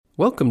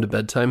Welcome to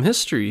Bedtime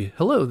History.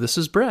 Hello, this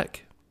is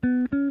Breck.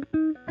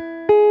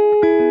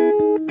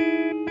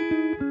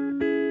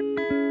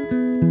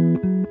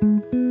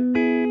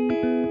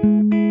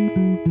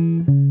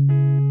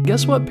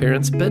 Guess what,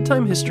 parents?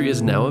 Bedtime History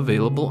is now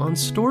available on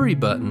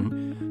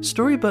Storybutton.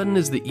 Storybutton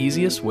is the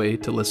easiest way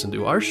to listen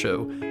to our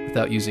show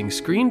without using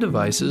screen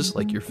devices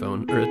like your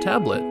phone or a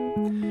tablet.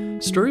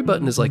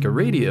 Storybutton is like a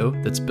radio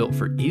that's built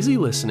for easy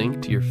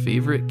listening to your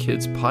favorite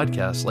kids'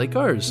 podcasts like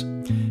ours.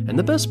 And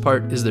the best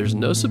part is there's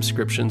no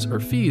subscriptions or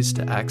fees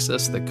to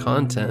access the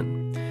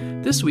content.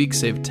 This week,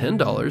 save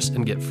 $10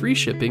 and get free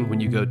shipping when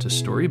you go to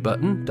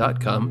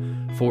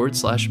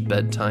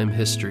storybutton.com/bedtime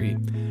history.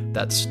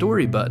 That's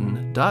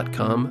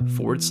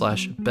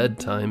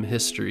storybutton.com/bedtime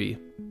history.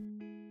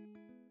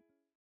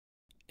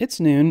 It's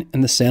noon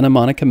in the Santa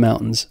Monica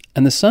Mountains,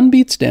 and the sun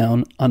beats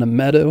down on a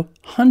meadow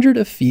hundreds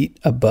of feet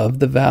above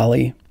the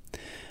valley.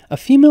 A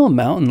female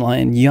mountain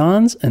lion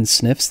yawns and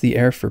sniffs the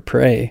air for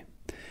prey.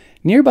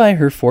 Nearby,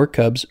 her 4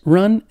 cubs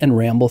run and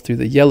ramble through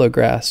the yellow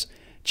grass,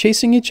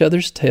 chasing each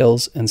other's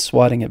tails and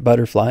swatting at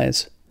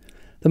butterflies.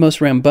 The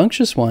most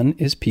rambunctious one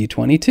is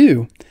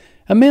P-22,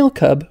 a male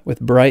cub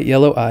with bright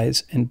yellow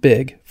eyes and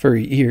big,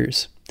 furry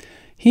ears.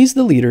 He's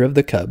the leader of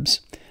the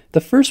cubs,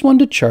 the first one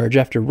to charge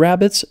after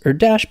rabbits or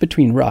dash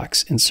between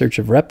rocks in search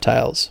of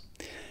reptiles.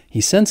 He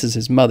senses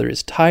his mother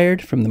is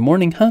tired from the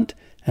morning hunt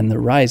and the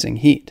rising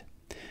heat.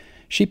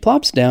 She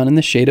plops down in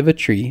the shade of a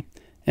tree,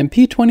 and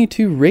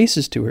P-22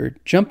 races to her,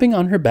 jumping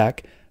on her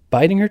back,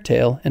 biting her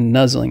tail and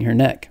nuzzling her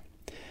neck.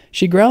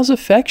 She growls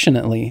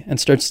affectionately and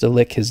starts to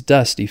lick his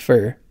dusty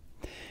fur.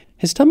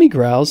 His tummy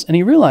growls, and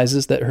he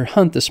realizes that her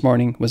hunt this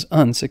morning was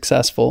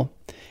unsuccessful.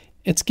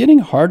 It's getting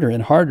harder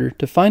and harder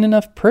to find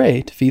enough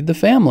prey to feed the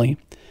family.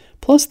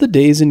 Plus, the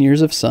days and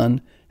years of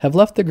sun have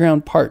left the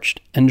ground parched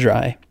and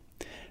dry.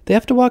 They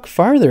have to walk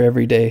farther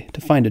every day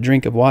to find a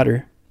drink of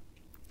water.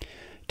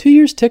 2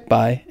 years tick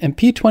by, and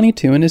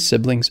P-22 and his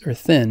siblings are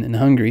thin and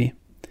hungry.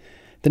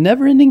 The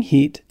never-ending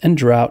heat and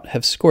drought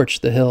have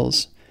scorched the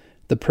hills.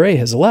 The prey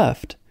has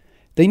left.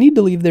 They need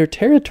to leave their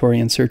territory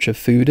in search of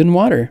food and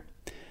water.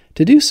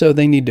 To do so,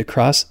 they need to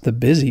cross the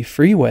busy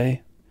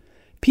freeway.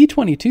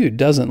 P-22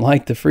 doesn't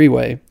like the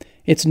freeway.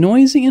 It's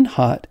noisy and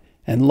hot,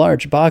 and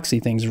large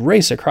boxy things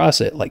race across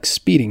it like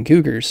speeding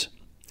cougars.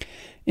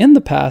 In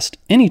the past,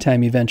 any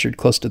time he ventured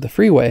close to the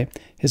freeway,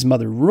 his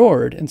mother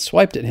roared and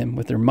swiped at him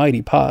with her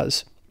mighty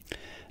paws.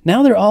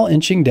 Now they're all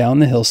inching down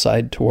the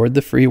hillside toward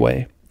the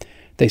freeway.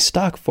 They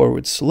stalk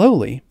forward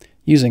slowly,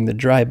 using the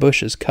dry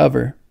bush as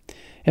cover.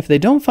 If they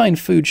don't find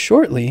food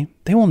shortly,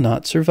 they will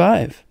not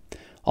survive.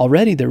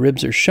 Already their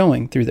ribs are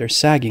showing through their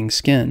sagging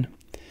skin.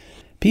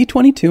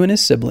 P-22 and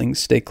his siblings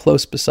stay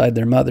close beside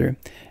their mother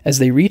as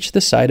they reach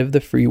the side of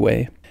the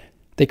freeway.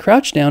 They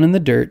crouch down in the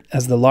dirt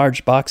as the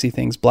large boxy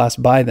things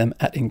blast by them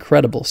at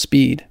incredible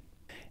speed.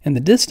 In the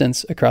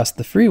distance, across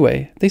the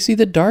freeway, they see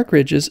the dark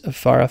ridges of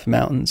far-off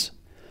mountains.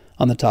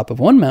 On the top of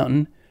one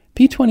mountain,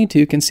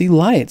 P-22 can see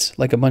lights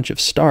like a bunch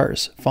of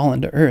stars fallen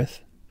to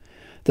Earth.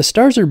 The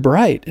stars are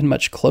bright and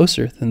much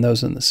closer than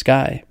those in the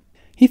sky.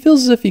 He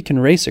feels as if he can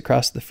race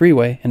across the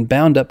freeway and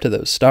bound up to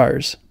those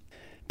stars.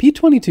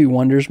 P-22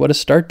 wonders what a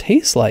star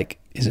tastes like.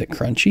 Is it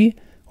crunchy,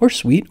 or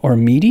sweet, or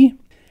meaty?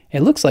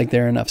 It looks like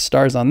there are enough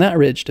stars on that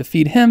ridge to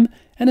feed him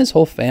and his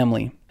whole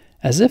family.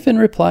 As if in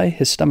reply,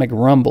 his stomach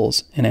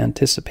rumbles in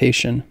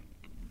anticipation.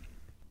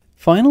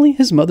 Finally,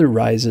 his mother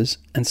rises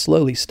and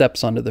slowly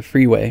steps onto the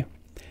freeway.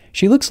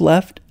 She looks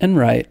left and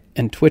right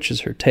and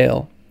twitches her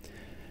tail.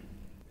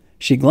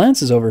 She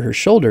glances over her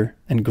shoulder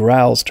and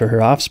growls to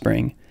her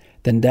offspring,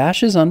 then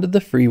dashes onto the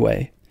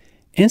freeway.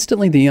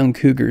 Instantly, the young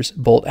cougars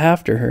bolt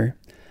after her.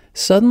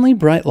 Suddenly,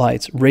 bright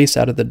lights race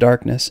out of the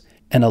darkness,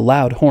 and a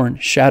loud horn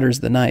shatters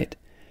the night.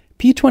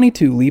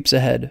 P-22 leaps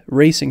ahead,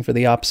 racing for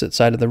the opposite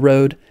side of the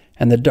road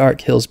and the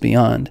dark hills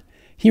beyond.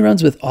 He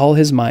runs with all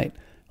his might,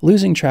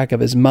 losing track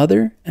of his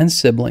mother and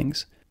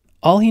siblings.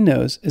 All he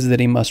knows is that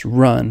he must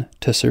run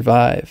to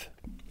survive.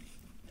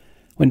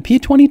 When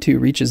P-22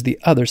 reaches the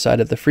other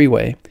side of the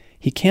freeway,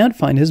 he can't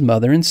find his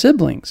mother and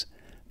siblings.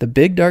 The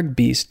big dark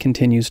beast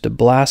continues to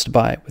blast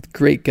by with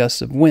great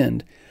gusts of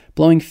wind,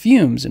 blowing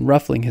fumes and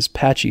ruffling his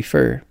patchy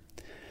fur.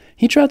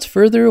 He trots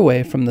further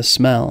away from the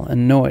smell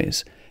and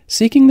noise,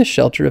 seeking the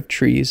shelter of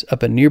trees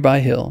up a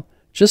nearby hill,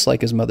 just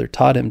like his mother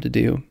taught him to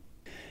do.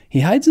 He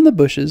hides in the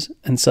bushes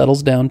and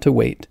settles down to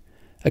wait,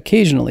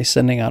 occasionally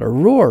sending out a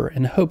roar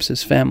in hopes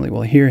his family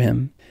will hear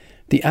him.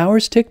 The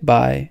hours tick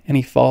by and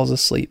he falls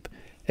asleep,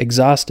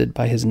 exhausted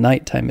by his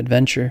nighttime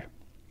adventure.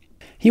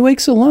 He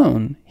wakes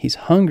alone. He's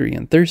hungry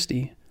and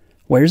thirsty.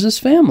 Where's his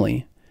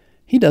family?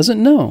 He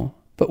doesn't know,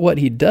 but what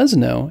he does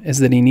know is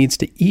that he needs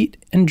to eat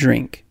and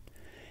drink.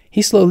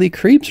 He slowly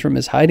creeps from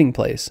his hiding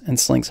place and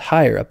slinks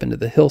higher up into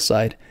the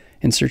hillside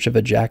in search of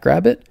a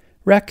jackrabbit,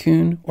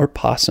 raccoon, or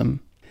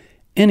possum.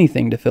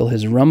 Anything to fill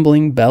his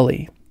rumbling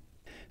belly.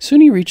 Soon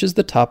he reaches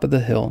the top of the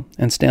hill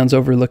and stands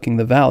overlooking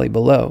the valley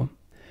below.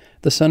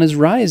 The sun is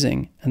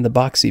rising, and the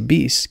boxy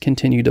beasts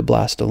continue to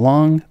blast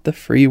along the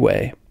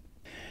freeway.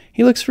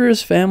 He looks for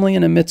his family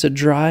and emits a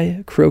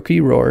dry, croaky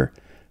roar,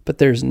 but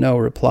there's no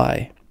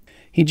reply.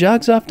 He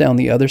jogs off down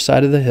the other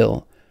side of the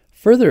hill,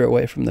 further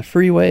away from the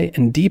freeway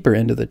and deeper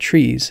into the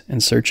trees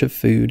in search of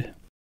food.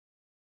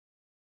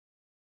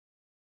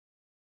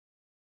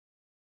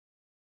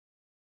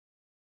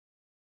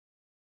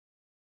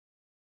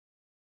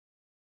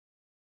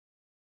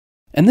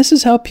 And this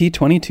is how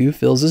P-22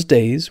 fills his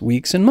days,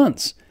 weeks, and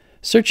months,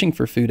 searching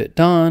for food at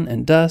dawn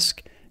and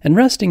dusk, and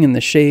resting in the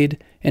shade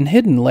and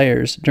hidden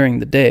lairs during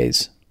the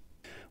days.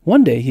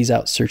 One day he's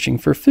out searching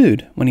for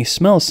food when he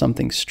smells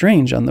something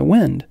strange on the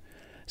wind,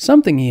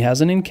 something he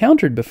hasn't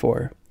encountered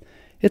before.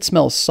 It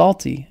smells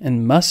salty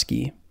and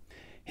musky.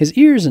 His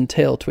ears and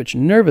tail twitch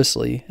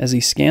nervously as he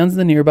scans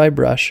the nearby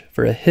brush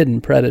for a hidden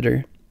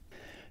predator.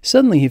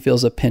 Suddenly he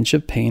feels a pinch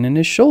of pain in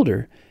his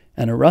shoulder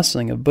and a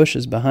rustling of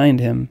bushes behind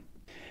him.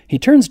 He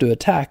turns to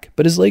attack,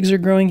 but his legs are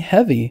growing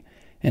heavy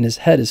and his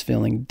head is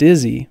feeling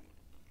dizzy.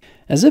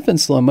 As if in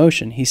slow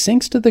motion, he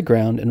sinks to the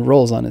ground and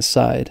rolls on his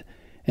side.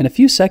 In a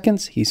few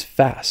seconds, he's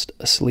fast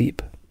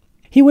asleep.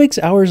 He wakes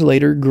hours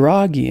later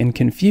groggy and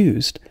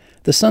confused.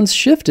 The sun's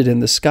shifted in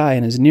the sky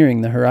and is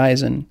nearing the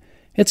horizon.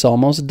 It's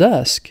almost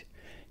dusk.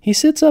 He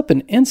sits up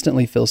and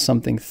instantly feels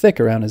something thick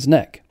around his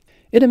neck.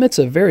 It emits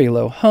a very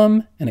low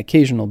hum and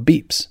occasional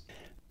beeps.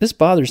 This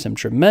bothers him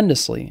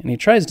tremendously, and he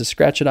tries to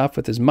scratch it off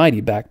with his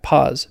mighty back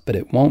paws, but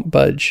it won't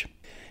budge.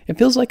 It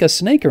feels like a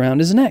snake around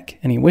his neck,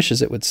 and he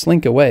wishes it would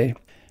slink away.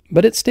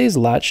 But it stays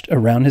latched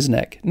around his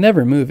neck,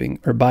 never moving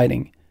or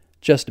biting,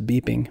 just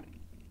beeping.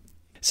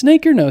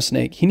 Snake or no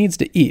snake, he needs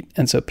to eat,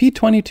 and so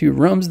P-22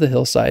 roams the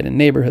hillside and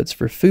neighborhoods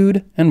for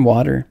food and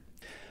water.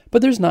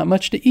 But there's not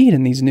much to eat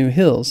in these new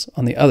hills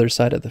on the other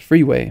side of the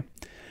freeway.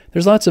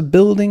 There's lots of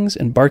buildings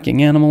and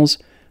barking animals,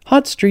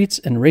 hot streets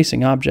and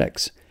racing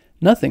objects,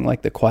 nothing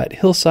like the quiet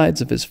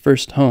hillsides of his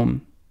first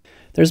home.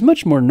 There's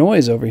much more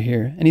noise over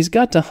here, and he's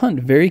got to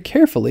hunt very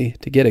carefully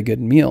to get a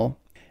good meal.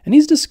 And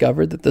he's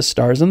discovered that the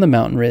stars on the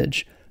mountain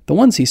ridge, the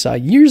ones he saw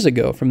years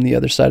ago from the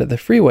other side of the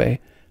freeway,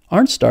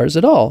 aren't stars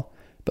at all,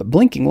 but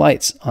blinking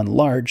lights on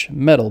large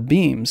metal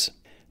beams.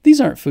 These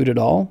aren't food at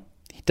all.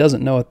 He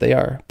doesn't know what they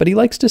are, but he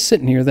likes to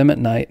sit near them at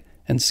night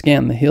and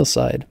scan the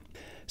hillside.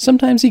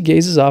 Sometimes he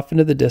gazes off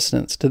into the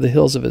distance to the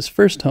hills of his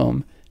first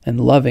home and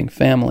loving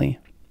family.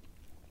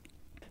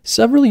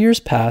 Several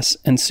years pass,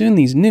 and soon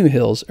these new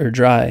hills are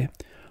dry.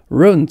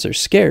 Rodents are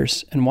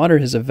scarce, and water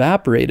has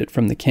evaporated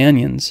from the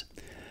canyons.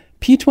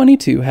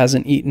 P-22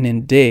 hasn't eaten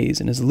in days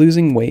and is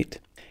losing weight.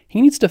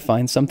 He needs to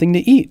find something to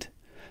eat.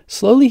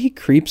 Slowly he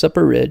creeps up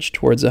a ridge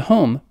towards a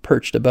home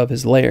perched above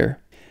his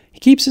lair. He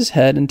keeps his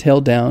head and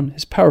tail down,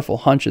 his powerful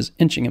haunches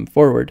inching him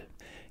forward.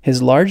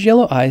 His large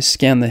yellow eyes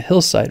scan the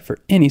hillside for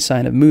any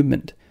sign of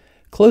movement.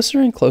 Closer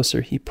and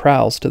closer he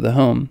prowls to the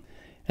home.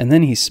 And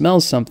then he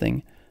smells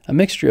something, a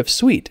mixture of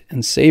sweet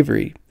and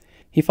savory.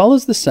 He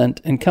follows the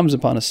scent and comes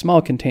upon a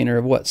small container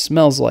of what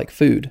smells like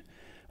food.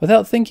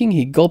 Without thinking,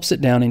 he gulps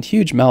it down in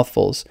huge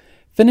mouthfuls,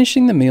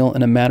 finishing the meal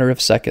in a matter of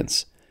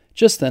seconds.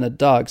 Just then a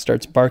dog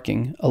starts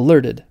barking,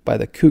 alerted by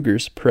the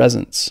cougar's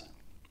presence.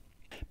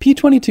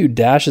 P-22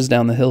 dashes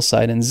down the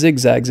hillside and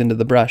zigzags into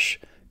the brush,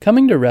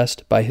 coming to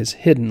rest by his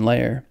hidden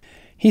lair.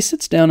 He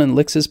sits down and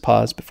licks his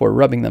paws before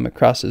rubbing them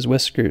across his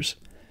whiskers.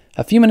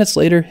 A few minutes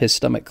later, his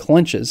stomach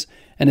clenches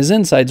and his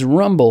insides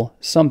rumble.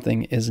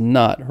 Something is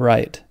not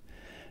right.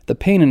 The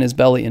pain in his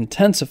belly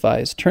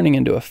intensifies, turning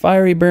into a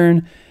fiery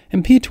burn,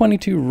 and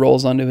P-22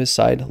 rolls onto his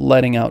side,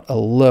 letting out a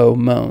low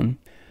moan.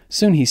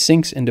 Soon he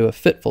sinks into a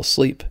fitful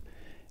sleep.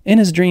 In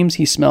his dreams,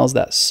 he smells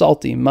that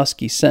salty,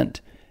 musky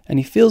scent, and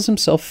he feels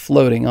himself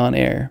floating on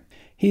air.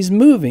 He's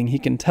moving, he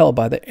can tell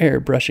by the air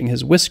brushing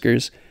his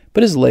whiskers,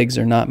 but his legs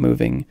are not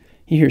moving.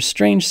 He hears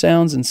strange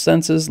sounds and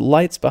senses,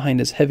 lights behind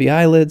his heavy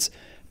eyelids,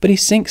 but he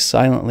sinks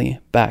silently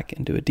back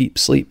into a deep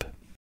sleep.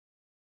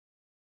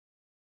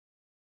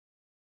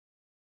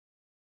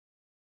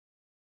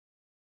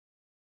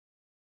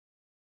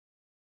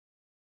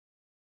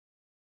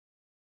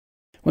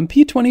 When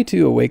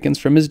P-22 awakens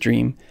from his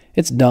dream,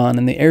 it's dawn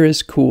and the air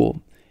is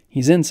cool.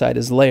 He's inside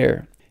his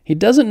lair. He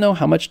doesn't know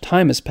how much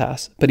time has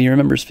passed, but he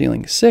remembers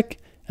feeling sick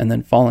and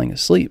then falling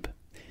asleep.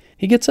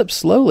 He gets up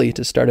slowly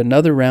to start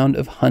another round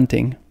of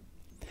hunting.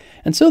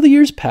 And so the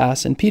years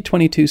pass, and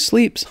P-22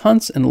 sleeps,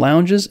 hunts, and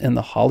lounges in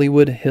the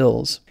Hollywood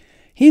Hills.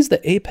 He's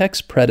the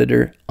apex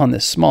predator on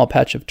this small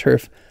patch of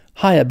turf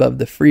high above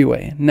the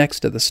freeway,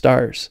 next to the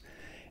stars.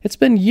 It's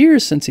been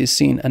years since he's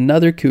seen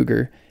another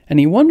cougar, and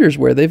he wonders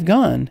where they've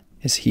gone.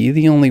 Is he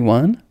the only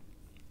one?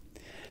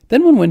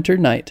 Then one winter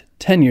night,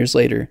 10 years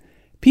later,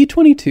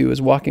 P-22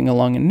 is walking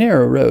along a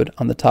narrow road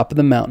on the top of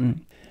the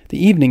mountain.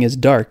 The evening is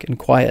dark and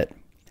quiet.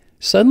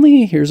 Suddenly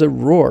he hears a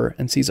roar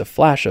and sees a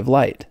flash of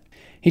light.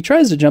 He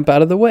tries to jump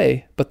out of the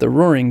way, but the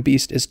roaring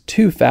beast is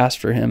too fast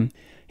for him.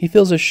 He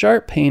feels a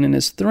sharp pain and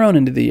is thrown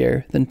into the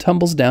air, then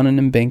tumbles down an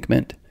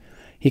embankment.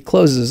 He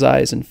closes his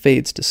eyes and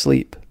fades to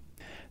sleep.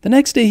 The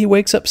next day he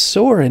wakes up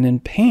sore and in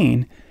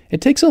pain. It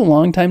takes a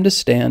long time to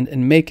stand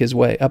and make his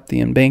way up the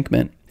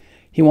embankment.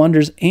 He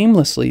wanders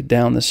aimlessly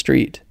down the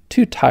street,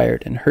 too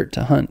tired and hurt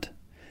to hunt.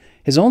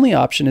 His only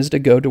option is to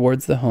go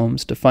towards the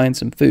homes to find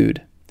some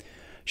food.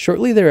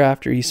 Shortly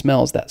thereafter, he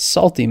smells that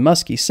salty,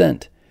 musky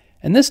scent,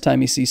 and this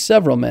time he sees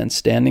several men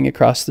standing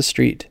across the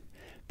street.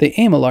 They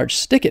aim a large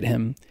stick at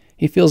him.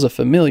 He feels a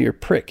familiar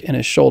prick in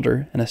his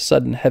shoulder and a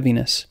sudden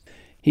heaviness.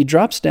 He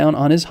drops down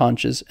on his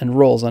haunches and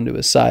rolls onto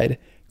his side,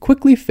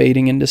 quickly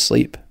fading into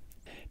sleep.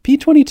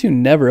 P-22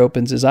 never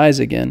opens his eyes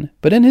again,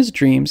 but in his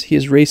dreams he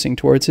is racing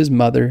towards his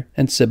mother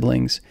and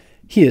siblings.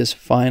 He is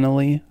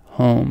finally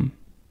home.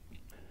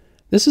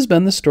 This has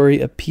been the story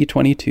of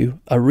P-22,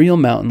 a real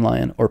mountain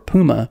lion, or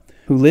puma,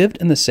 who lived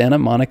in the Santa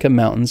Monica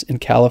Mountains in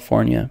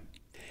California.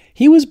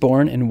 He was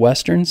born in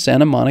western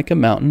Santa Monica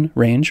Mountain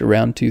Range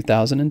around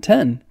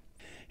 2010.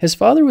 His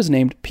father was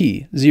named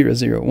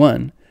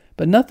P-001,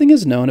 but nothing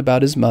is known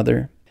about his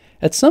mother.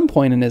 At some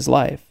point in his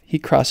life, he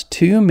crossed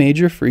two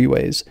major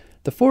freeways,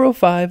 the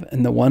 405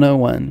 and the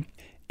 101,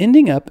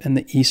 ending up in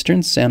the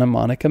eastern Santa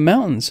Monica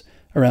Mountains,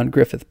 around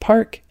Griffith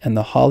Park and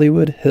the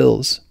Hollywood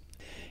Hills.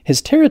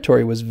 His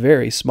territory was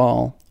very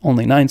small,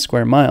 only 9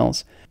 square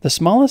miles, the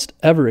smallest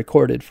ever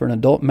recorded for an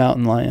adult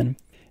mountain lion,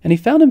 and he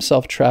found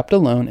himself trapped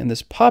alone in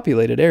this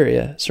populated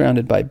area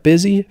surrounded by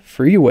busy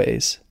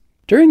freeways.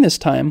 During this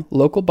time,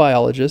 local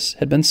biologists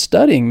had been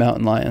studying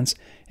mountain lions,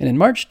 and in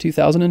March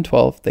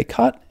 2012, they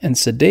caught and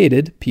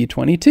sedated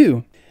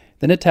P-22,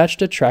 then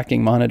attached a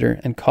tracking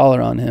monitor and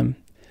collar on him.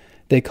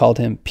 They called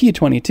him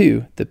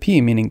P-22, the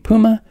P meaning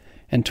puma,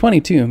 and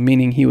 22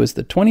 meaning he was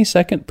the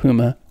 22nd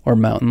puma or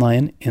mountain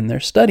lion in their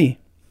study.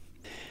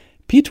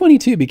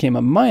 P-22 became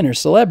a minor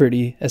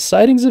celebrity as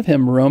sightings of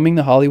him roaming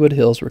the Hollywood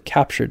Hills were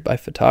captured by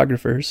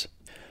photographers.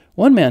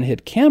 One man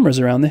hid cameras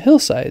around the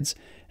hillsides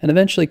and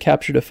eventually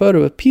captured a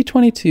photo of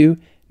P-22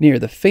 near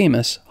the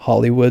famous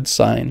Hollywood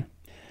sign.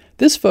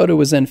 This photo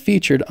was then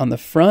featured on the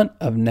front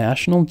of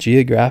National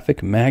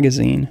Geographic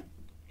magazine.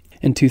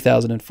 In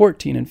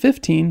 2014 and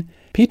 15,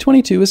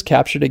 P-22 was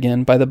captured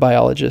again by the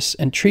biologists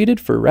and treated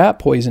for rat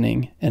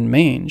poisoning and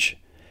mange.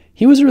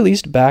 He was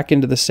released back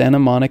into the Santa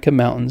Monica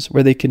Mountains,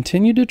 where they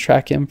continued to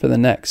track him for the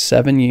next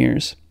 7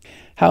 years.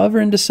 However,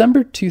 in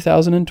December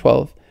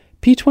 2012,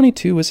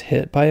 P-22 was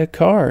hit by a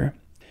car.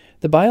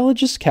 The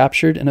biologists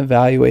captured and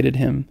evaluated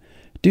him.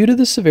 Due to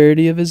the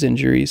severity of his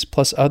injuries,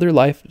 plus other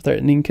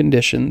life-threatening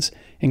conditions,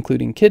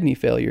 including kidney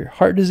failure,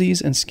 heart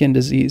disease, and skin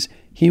disease,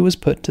 he was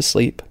put to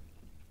sleep.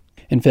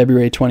 In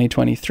February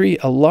 2023,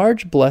 a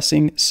large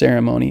blessing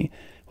ceremony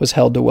was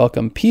held to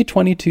welcome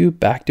P-22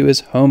 back to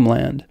his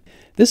homeland.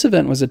 This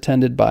event was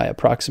attended by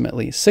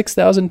approximately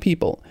 6,000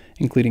 people,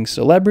 including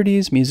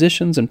celebrities,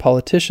 musicians, and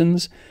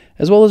politicians,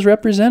 as well as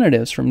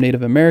representatives from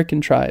Native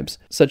American tribes,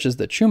 such as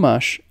the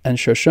Chumash and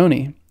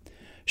Shoshone.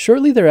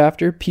 Shortly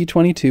thereafter,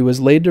 P-22 was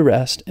laid to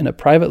rest in a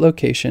private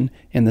location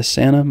in the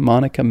Santa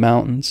Monica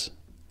Mountains.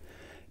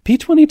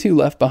 P-22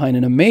 left behind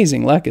an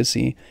amazing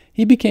legacy.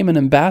 He became an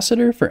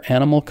ambassador for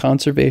animal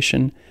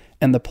conservation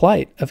and the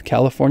plight of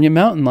California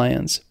mountain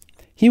lions.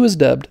 He was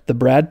dubbed the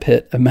Brad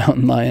Pitt of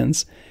mountain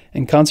lions,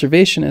 and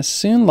conservationists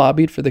soon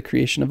lobbied for the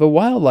creation of a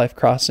wildlife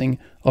crossing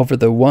over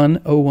the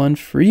 101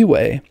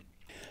 freeway.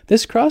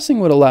 This crossing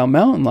would allow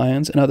mountain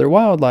lions and other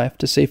wildlife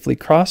to safely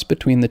cross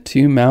between the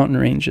two mountain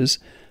ranges,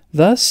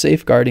 thus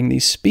safeguarding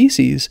these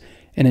species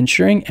and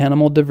ensuring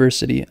animal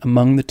diversity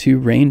among the two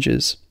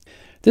ranges.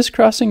 This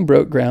crossing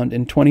broke ground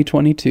in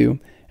 2022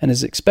 and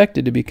is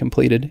expected to be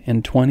completed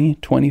in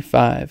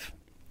 2025.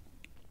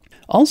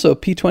 Also,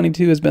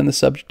 P-22 has been the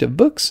subject of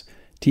books,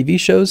 TV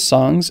shows,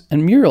 songs,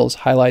 and murals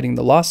highlighting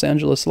the Los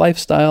Angeles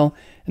lifestyle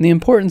and the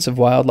importance of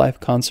wildlife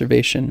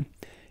conservation.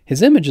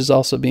 His image is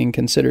also being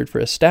considered for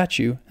a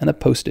statue and a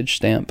postage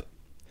stamp.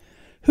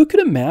 Who could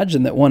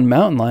imagine that one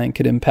mountain lion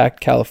could impact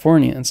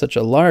California in such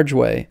a large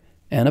way,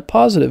 and a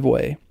positive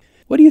way?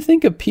 What do you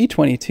think of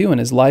P-22 and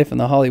his life in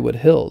the Hollywood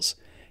Hills?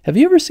 Have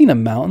you ever seen a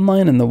mountain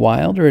lion in the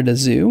wild or at a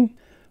zoo?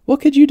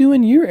 What could you do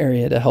in your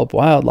area to help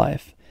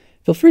wildlife?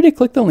 Feel free to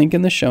click the link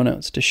in the show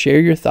notes to share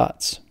your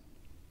thoughts.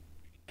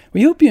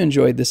 We hope you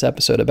enjoyed this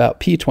episode about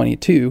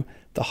P-22,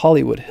 the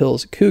Hollywood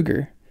Hills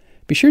Cougar.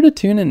 Be sure to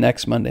tune in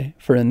next Monday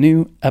for a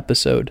new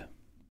episode.